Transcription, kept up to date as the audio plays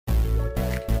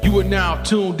You are now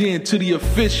tuned in to the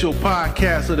official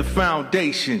podcast of the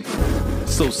Foundation.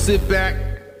 So sit back,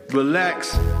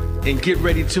 relax, and get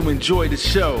ready to enjoy the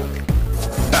show.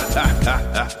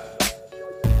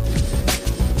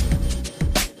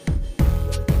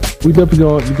 We definitely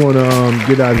going to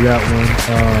get out of that one.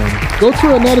 Go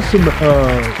to another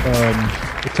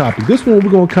topic. This one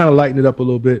we're going to kind of lighten it up a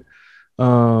little bit.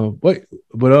 I'm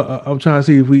trying to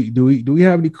see if we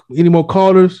have any more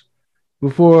callers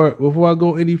before I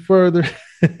go any further.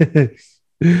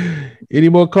 Any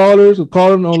more callers? We're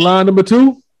calling on line number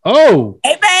 2. Oh,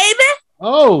 hey baby.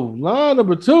 Oh, line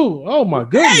number 2. Oh my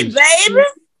goodness. Hey baby.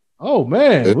 Oh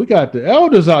man, we got the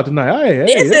elders out tonight.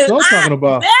 Hey, that's what I'm talking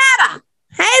about. Better.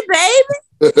 Hey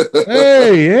baby.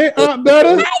 Hey, Aunt Better.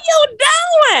 How you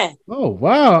doing? Oh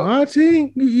wow,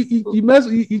 Auntie,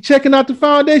 you checking out the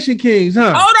Foundation Kings,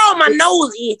 huh? Hold on, my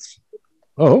nose itch.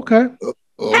 Oh, okay.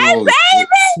 Hey baby.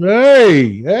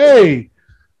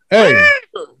 Hey.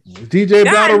 DJ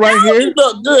Battle right here. You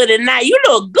look good tonight. You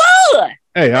look good.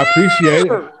 Hey, I appreciate it.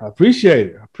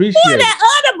 Who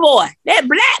that other boy? That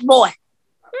black boy.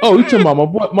 Oh, you talking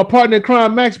about my partner in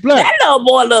crime, Max Black? That little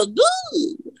boy look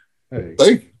good.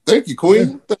 Hey. Thank you,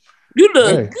 Queen. You look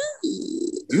good.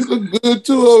 You look good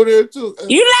too over there too.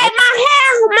 You like my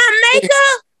hair, my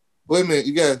makeup? Wait a minute,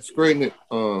 you gotta straighten it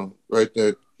right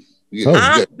there.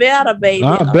 I'm better, baby.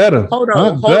 I'm better. Hold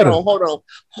on.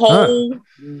 Hold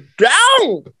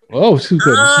down. Oh, shoot.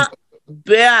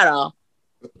 Better,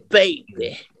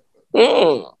 baby.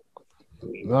 Better,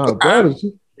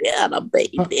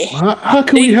 baby. How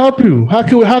can we help you?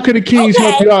 How can the Kings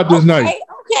help you out this night?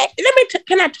 Okay.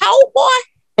 Can I talk, boy?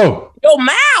 Oh. Your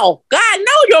mouth. God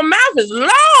knows your mouth is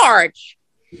large.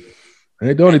 I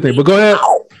ain't doing anything, but go ahead.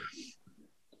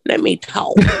 Let me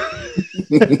talk.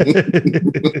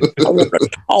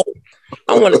 I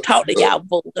want to talk to y'all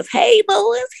boys. Hey,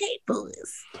 boys.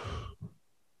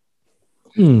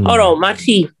 Hold on, my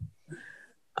teeth.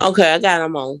 Okay, I got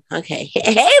them on. Okay.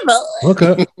 Hey, boys.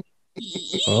 Okay.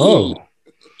 Oh.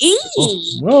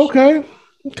 Okay.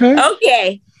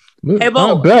 Hey,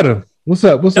 boy. Better. What's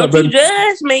up? Don't you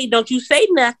judge me. Don't you say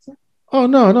nothing. Oh,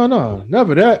 no.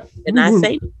 Never that. And I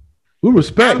say, we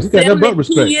respect. I'm you got 72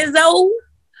 respect. years old.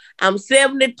 I'm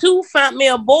 72. Found me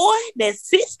a boy that's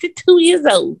 62 years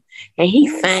old. And he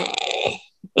fine.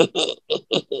 Okay.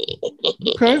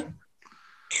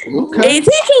 Is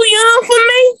he too young for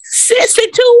me?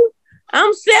 62.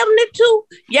 I'm 72.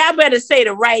 Y'all better say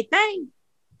the right thing.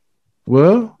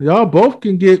 Well, y'all both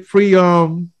can get free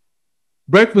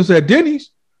breakfast at Denny's.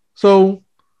 So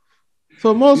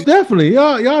most definitely,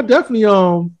 y'all definitely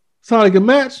sound like a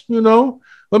match, you know.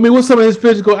 I mean, what's some of his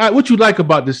physical? What you like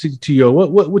about the CTO?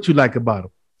 What you like about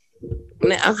him?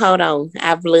 Now, hold on,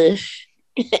 I blush.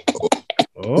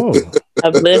 Oh, I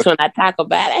blush when I talk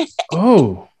about it.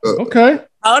 Oh, okay.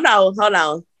 Hold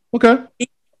on. Okay.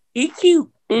 He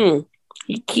cute. He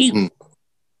cute.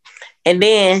 And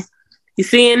then you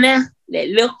see in there that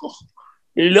liquor.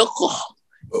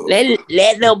 Let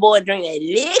little boy drink that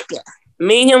liquor.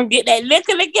 Me and him get that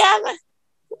liquor together.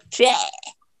 Chad.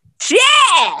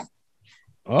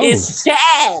 Oh. It's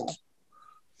Chad.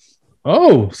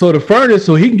 Oh, so the furnace,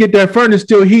 so he can get that furnace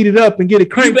still heated up and get it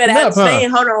cranked up, huh? You better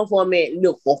understand. Hold on for a minute.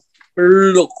 Liquor.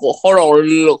 Hold on,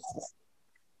 liquor.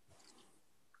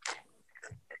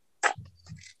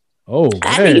 Oh,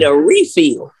 I man. need a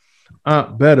refill.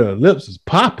 Better. Lips is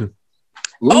popping.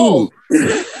 Oh.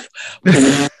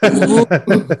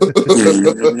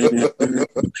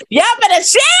 Y'all better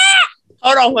share.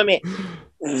 Hold on for a minute.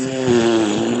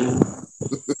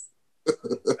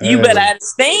 You better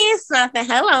understand something.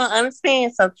 Hold on,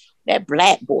 understand something. That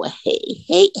black boy.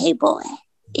 Hey, boy.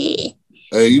 Hey,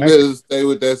 you better stay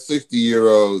with that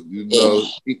 60-year-old. You know,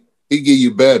 he give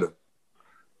you better.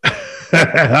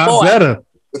 Better.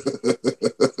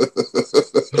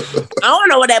 I don't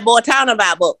know what that boy talking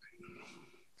about, but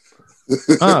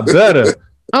better.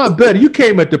 Better. You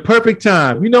came at the perfect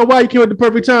time. You know why you came at the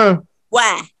perfect time?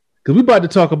 Why? Because we're about to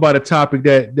talk about a topic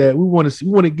that we want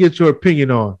to get your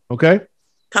opinion on. Okay.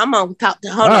 Come on, talk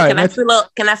to. Hold on. Right, Can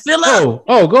I fill up?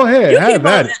 Oh, go ahead. Have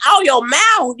at it. Oh, your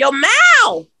mouth.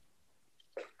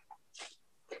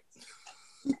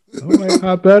 All right,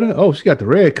 how better? Oh, she got the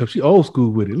red cup. She old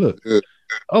school with it. Look.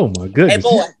 Oh my goodness. Hey,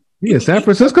 boy. You in San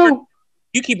Francisco?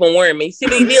 You keep on worrying me. See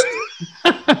me lips.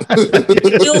 I'm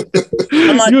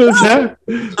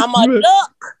a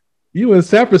duck. You in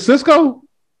San Francisco?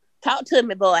 Talk to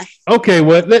me, boy. Okay,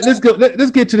 well, let's go. Let's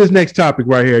get to this next topic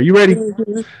right here. You ready?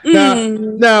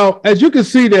 Now, as you can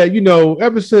see that, you know,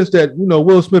 ever since that, you know,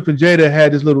 Will Smith and Jada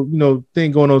had this little, you know,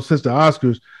 thing going on since the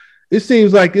Oscars, it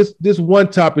seems like it's this one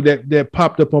topic that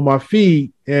popped up on my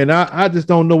feed, and I just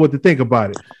don't know what to think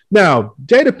about it. Now,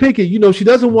 Jada Pinkett, you know, she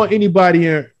doesn't want anybody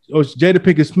in, or Jada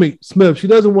Pinkett Smith, she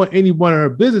doesn't want anyone in her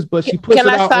business, but she puts it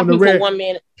out on the red. For 1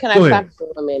 minute? Can I stop you for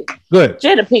 1 minute? Go ahead.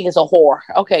 Jada Pinkett's a whore.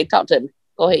 Okay, talk to me.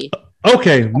 Go ahead.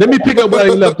 Okay, let me pick up where I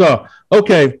left off.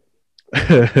 Okay.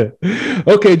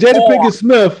 Okay, Jada Pinkett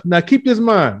Smith. Now keep this in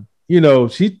mind. You know,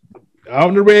 she out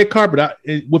on the red carpet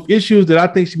with issues that I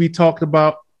think should be talked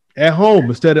about at home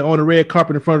instead of on the red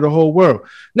carpet in front of the whole world.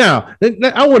 Now,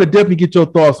 I want to definitely get your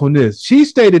thoughts on this. She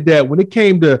stated that when it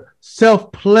came to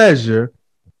self-pleasure,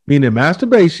 meaning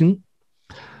masturbation,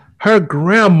 her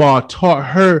grandma taught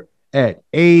her at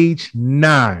age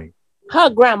 9. Her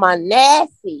grandma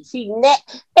nasty.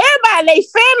 Everybody, they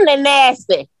family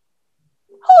nasty.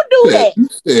 Who do that? You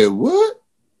said what?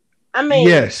 I mean,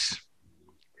 yes.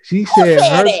 She said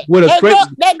her that? with a straight.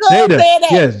 That girl Jada, said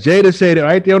that. yes, Jada said it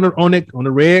right there on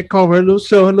the red cover, her little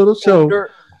show.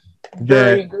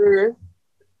 Dirty girl.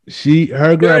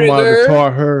 Her grandmother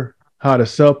taught her how to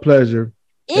self-pleasure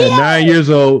at 9 years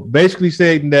old, basically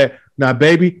saying that now,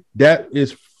 baby, that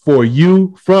is for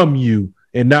you, from you,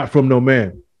 and not from no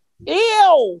man.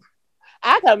 Ew.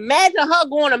 I can imagine her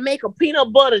going to make a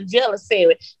peanut butter jelly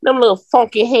sandwich. Them little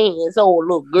funky hands, old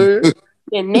little girl.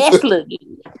 And nasty little girl.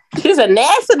 She's a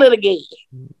nasty little girl.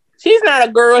 She's not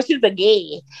a girl, she's a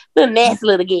girl. The nasty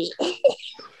little girl.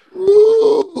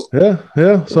 Yeah.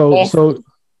 So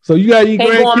you got any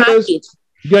grandkids?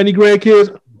 You got any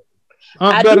grandkids?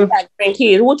 I do got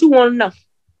grandkids. What you want to know?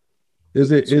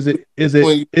 Is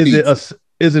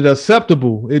it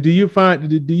acceptable? Do you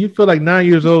feel like 9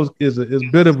 years old is a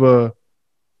bit of a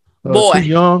boy too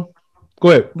young? Go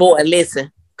ahead. Boy,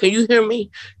 listen. Can you hear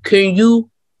me? Can you?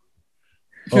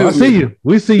 I see you.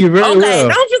 We see you very well. Okay,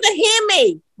 don't you can hear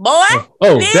me, boy?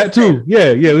 Oh, that too.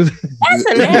 Yeah. That's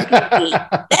a nasty kid.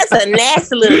 That's a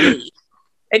nasty little kid.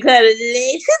 Because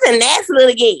she's a nasty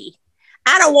little kid.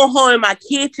 I don't want her in my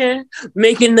kitchen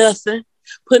making nothing,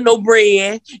 put no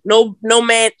bread, no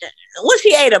man. What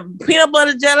she ate, a peanut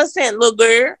butter jelly sandwich, little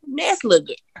girl, nasty little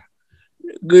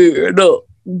girl,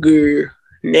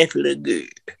 nasty little girl.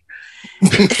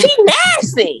 She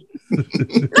nasty.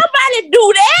 Nobody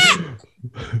do that.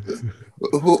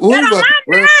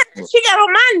 She got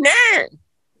on my nerve.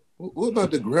 What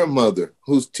about the grandmother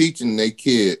who's teaching their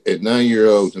kid at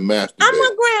 9-year-olds to masturbate? I'm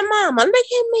a grandmama. Look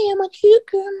at me. I'm a cute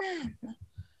grandmama.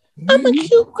 I'm a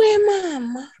cute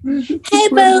grandmama. Hey,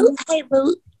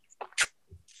 boo.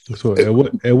 So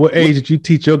at what age did you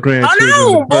teach your grandchildren?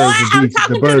 Oh no, boy! I'm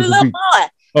talking to the little boy.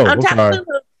 Oh, I'm sorry.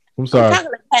 I'm sorry.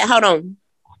 Hold on.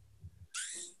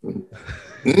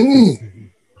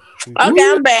 Okay,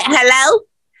 I'm back. Hello,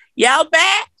 y'all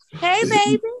back? Hey,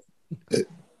 baby.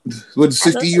 What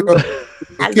 60-year-old?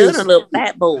 I love the little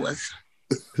fat boys.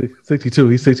 62.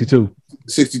 He's 62.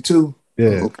 62. Yeah.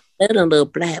 Okay. They're the little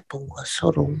black boys.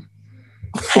 Hold on.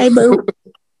 Hey, boo.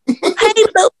 Hey,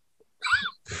 boo.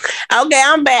 Okay,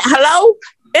 I'm back. Hello?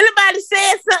 Anybody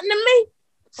said something to me?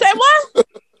 Say what?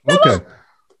 Okay.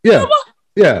 Yeah.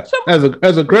 Yeah.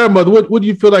 As a grandmother, what do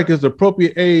you feel like is the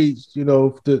appropriate age, you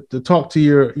know, to talk to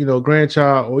your, you know,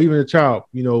 grandchild or even a child,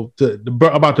 you know,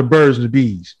 about the birds and the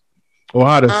bees or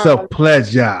how to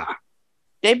self-pleasure?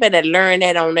 They better learn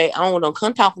that on their own. Don't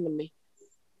come talking to me.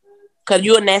 Because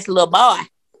you're a nasty little boy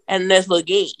and a nasty little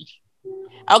gay.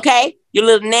 Okay? Your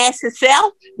little nasty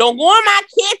self. Don't go in my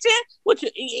kitchen with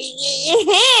your...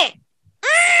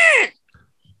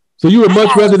 So you would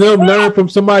much rather them learn from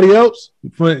somebody else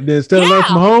instead of learn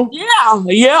from home?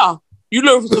 Yeah. You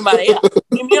learn from somebody else.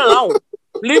 Leave me alone.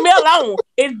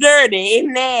 It's dirty. It's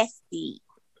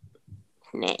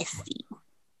nasty.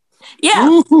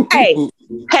 Yeah.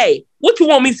 Hey. What you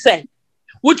want me to say?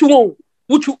 What you want?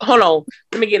 Hold on.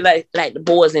 Let me get like the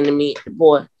boys in the mid.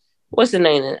 Boy, what's the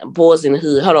name? Boys in the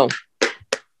hood. Hold on.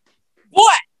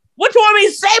 Boy, what you want me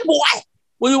to say, boy?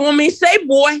 What you want me to say,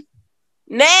 boy?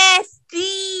 Nasty.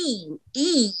 E.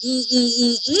 You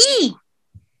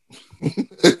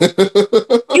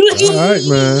all right,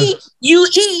 man. You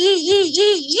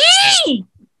E.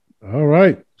 All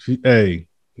right.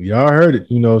 Y'all heard it.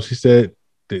 You know, she said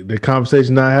the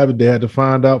conversation I had, they had to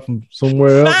find out from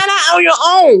somewhere else. Find out on your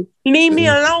own. Leave me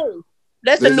alone.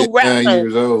 That's a new rap song. 9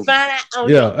 years old. Find out on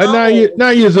your At own.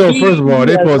 9 years old, first of all,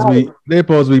 they're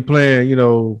supposed to be playing, you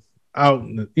know, out,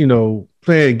 you know,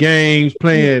 playing games,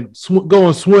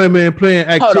 going swimming, playing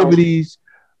activities,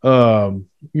 you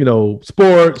know,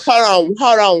 sports.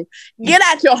 Hold on. Get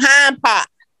out your hind part.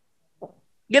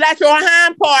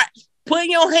 Put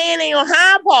your hand in your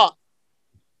hind part.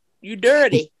 You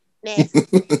dirty. Nasty.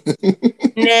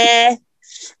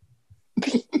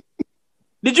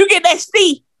 Did you get that,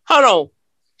 Steve? Hold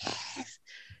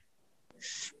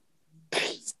on.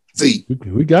 See,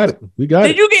 we got it. We got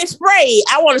Did it. you get sprayed?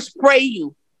 I want to spray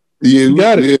you. yeah, We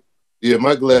got it. Yeah,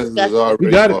 my glasses is already.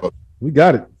 We got it. off. We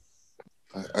got it.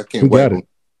 I can't We wait. got it.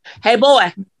 Hey, boy,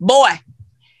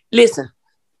 listen.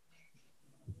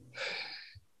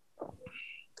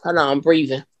 Hold on, I'm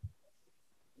breathing.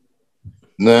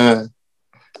 Nah,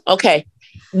 Okay.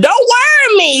 Don't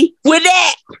worry me with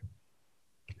that.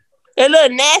 Your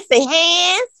little nasty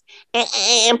hands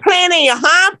and playing in your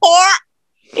hind part.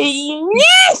 And you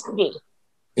nasty.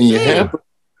 in your hamper.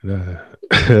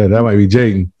 That might be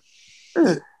Jaden.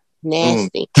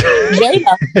 Nasty.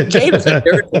 Jada's a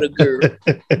dirty little girl.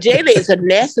 Jada is a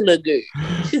nasty little girl.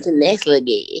 She's a nasty little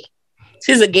girl.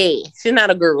 She's a gay. She's not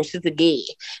a girl. She's a gay.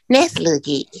 Nasty little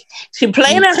gay. She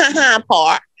playing in her hind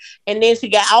part. And then she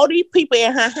got all these people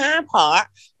in her hind part.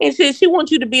 And she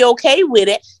wants you to be okay with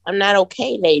it. I'm not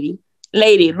okay, lady.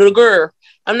 Lady, little girl.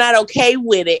 I'm not okay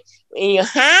with it. In your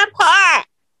hind part,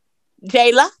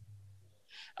 Jayla.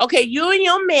 Okay, you and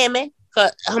your mammy.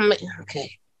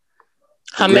 Okay.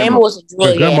 Her mammy was a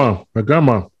drug addict. My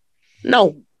grandma.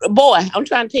 No, boy, I'm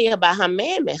trying to tell you about her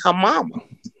mammy, her mama.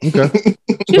 Okay.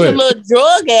 She's a little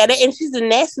drug addict and she's a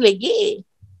nasty little girl.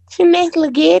 She's a nasty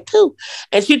little girl too.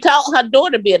 And she taught her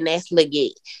daughter to be a nasty little girl.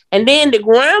 And then the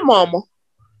grandmama,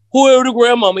 whoever the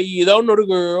grandmama is, I don't know the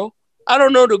girl. I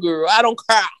don't know the girl. I don't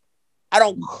care. I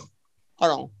don't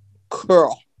care.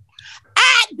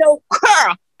 I don't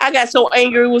care. I got so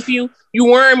angry with you. You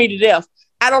worm me to death.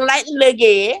 I don't like the little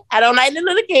girl. I don't like the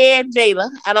little girl, Jayla.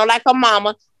 I don't like her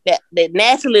mama, that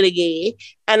nasty little girl.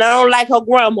 And I don't like her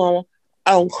grandmama.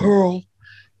 I don't care.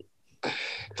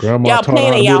 Grandma Y'all taught her how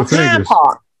playing in to y'all move the hind fingers.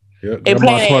 part. Yeah, They grandma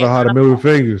playing taught her how to move the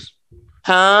fingers.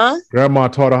 Huh? Grandma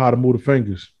taught her how to move the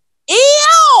fingers.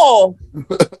 Ew! Don't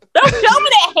show me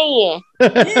that hand.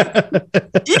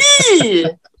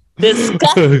 Ew.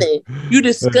 Disgusting. You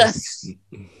disgust.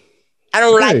 I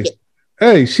don't like it.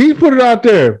 Hey, she put it out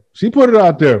there.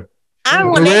 I don't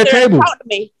On want the red that girl to table. talk to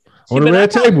me. On the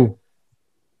red table.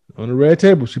 On the red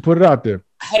table. She put it out there.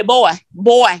 Hey, boy,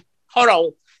 hold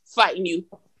on. Fighting you.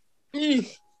 Did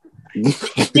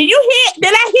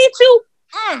I hit you?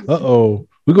 Uh-oh.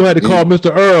 We're gonna have to call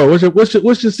Mr. Earl. What's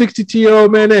your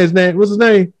 62-year-old man name? What's his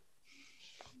name?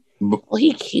 Oh,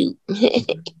 he cute.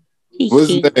 What's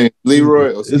his name?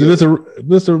 Leroy? Is it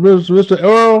Mr.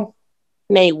 Earl?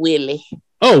 Name Willie.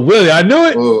 Oh, Willie. I knew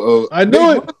it. I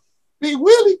knew it. Big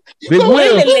Willie. Big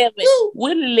Willie.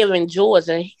 Willie live in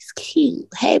Georgia. He's cute.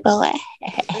 Hey, boy.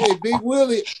 Hey, Big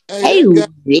Willie. Hey, Willie.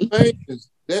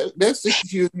 That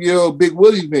 62-year-old Big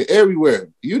Willie's been everywhere.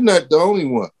 You're not the only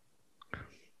one.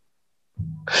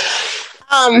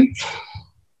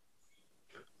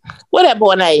 What that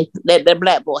boy name? That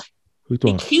black boy. Who's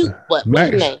He talking? cute, but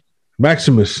what's his name?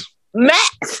 Maximus.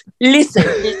 Max. Listen.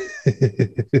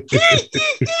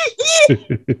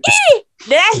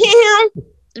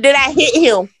 Did I hit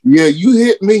him? Yeah, you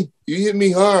hit me. You hit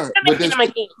me hard. Let me hit him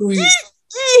again.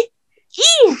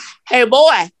 Hey,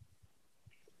 boy.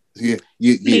 Yeah.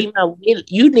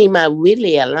 You leave my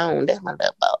Willie alone. That's my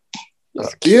little boy.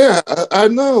 Yeah, I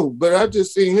know, but I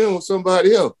just seen him with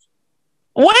somebody else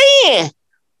When?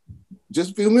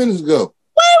 just a few minutes ago.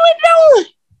 What are we doing?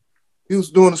 He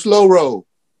was doing a slow roll.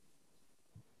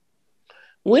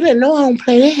 We didn't know I don't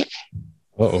play that.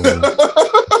 Uh-oh.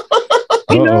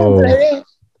 You know I don't play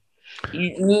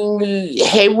that.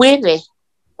 Hey, Willie.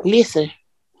 Listen.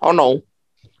 Hold on.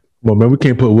 Well, man, we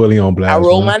can't put Willie on blast. I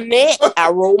roll man.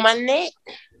 my neck.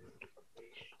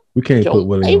 We can't put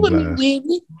Willie Play on with me, blast.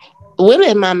 Willie.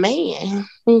 Willie, my man.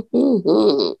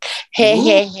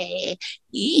 Hey.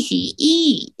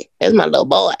 That's my little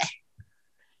boy.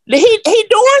 He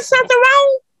doing something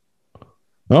wrong?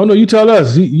 I don't know. You tell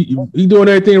us. He doing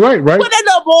everything right? What that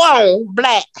little boy on?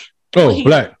 Black. Oh,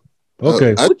 black.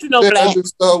 Okay. What you know, Black? I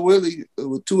just saw Willie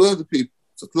with two other people.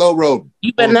 It's a slow roll.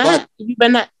 You better not.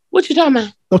 What you talking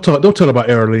about? Don't tell about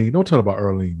Earlene. Don't tell about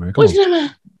Earlene, man. Come What you on. talking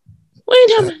about? What you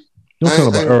talking about? Don't tell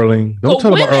about Earlene. Don't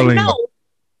tell about Earlene.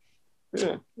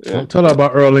 Don't tell her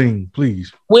about Earlene,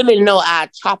 please. Willie know I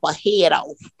chop her head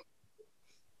off.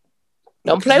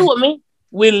 Don't play with me,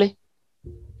 Willie.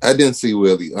 I didn't see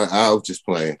Willie. I was just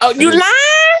playing. Oh, you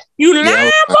lying? You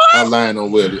lying, boy? I lying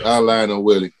on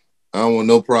Willie. I don't want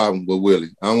no problem with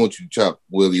Willie. I don't want you to chop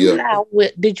Willie up.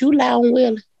 Did you lie on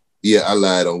Willie? Yeah, I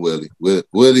lied on Willie.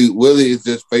 Willie is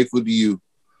just faithful to you.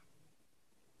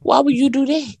 Why would you do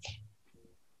that?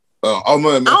 Man,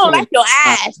 I don't like your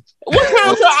eyes. What's wrong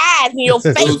with your eyes and your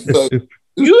face?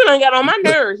 You done got on my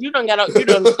nerves. You done got on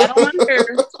my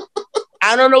nerves.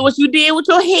 I don't know what you did with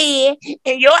your head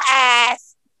and your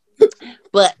eyes,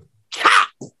 but chop.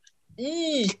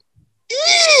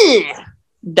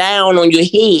 down on your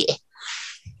head.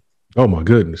 Oh my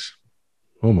goodness.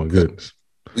 Oh my goodness.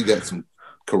 We got some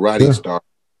karate stars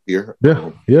here.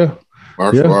 Yeah.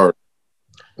 Martial art.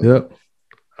 Yep.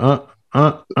 Y'all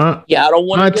don't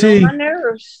want to get on my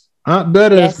nerves. Aunt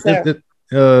Better. Yes, sir.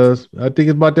 I think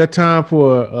it's about that time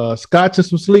for scotch and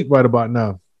some sleep right about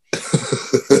now.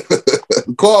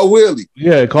 Call Willie.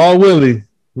 Yeah, call Willie.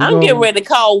 I'm getting ready to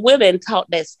call Willie and talk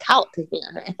to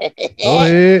him. Go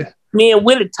ahead. Me and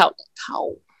Willie talk.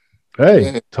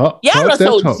 Hey, talk. Y'all talk are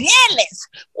so talk. jealous.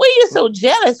 What are you so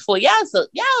jealous for? Y'all is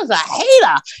a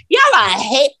hater. Y'all are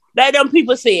hate. Like them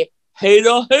people say, hater.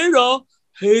 Y'all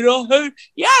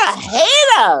are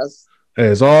haters. Hey,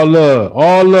 it's all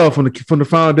love from the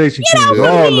foundation. Get off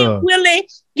All of me love. and Willie.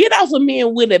 Get off of me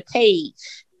and Willie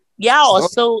page. Y'all are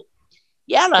so.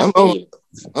 Y'all are haters.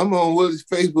 I'm on Willie's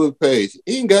Facebook page.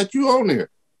 He ain't got you on there.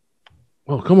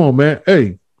 Oh, come on, man.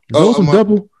 Hey, those some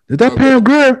double. Is that Pam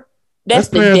Grier? That's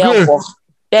the Pam Grier. devil.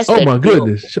 That's Oh the my devil.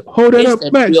 goodness. Hold that It's up,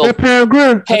 the Max. devil. That Pam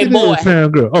Grier. Hey, I think boy. it's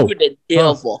Pam Grier. Oh, You're the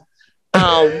devil.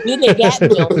 Willie got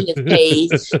me on his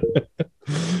page.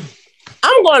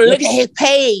 I'm going to look at his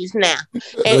page now.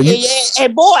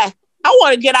 And boy, I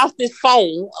want to get off this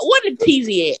phone. Where the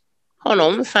TV at? Hold on,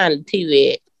 let me find the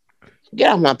TV at.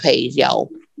 Get off my page, y'all.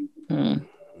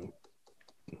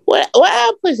 Where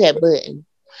I push that button?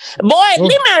 Boy,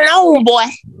 leave me alone, boy.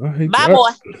 Bye,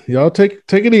 boy. Y'all take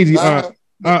it easy.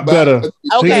 Better.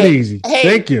 Okay. Take it easy. Hey,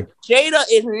 Thank you. Jada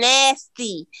is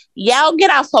nasty. Y'all get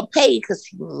off her page because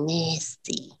she's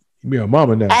nasty. Be a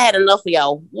mama now. I had enough of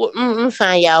y'all. Let me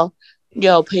find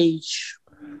y'all page.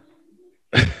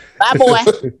 Bye, boy.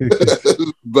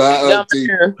 Bye,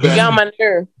 Y'all my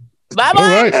nerve. Bye,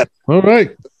 boy. All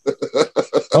right.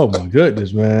 Oh my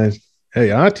goodness, man.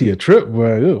 Hey, Auntie a trip,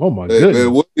 boy. Oh my goodness.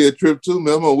 Man, Willie a trip too,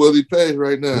 man. I'm on Willie's page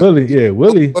right now. Willie.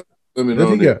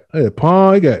 He got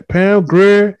Paul, he got Pam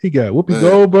Grier, he got Whoopi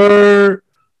Goldberg.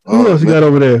 Who else he got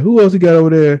over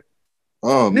there?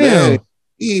 Oh man.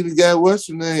 He even got what's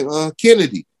her name?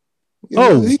 Kennedy.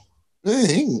 Jane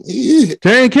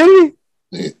Kennedy?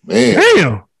 Man.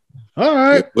 Damn. All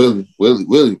right.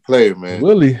 Willie player, man.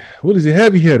 Willie's a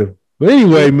heavy hitter. But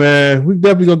anyway, man, we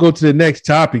definitely gonna go to the next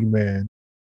topic, man.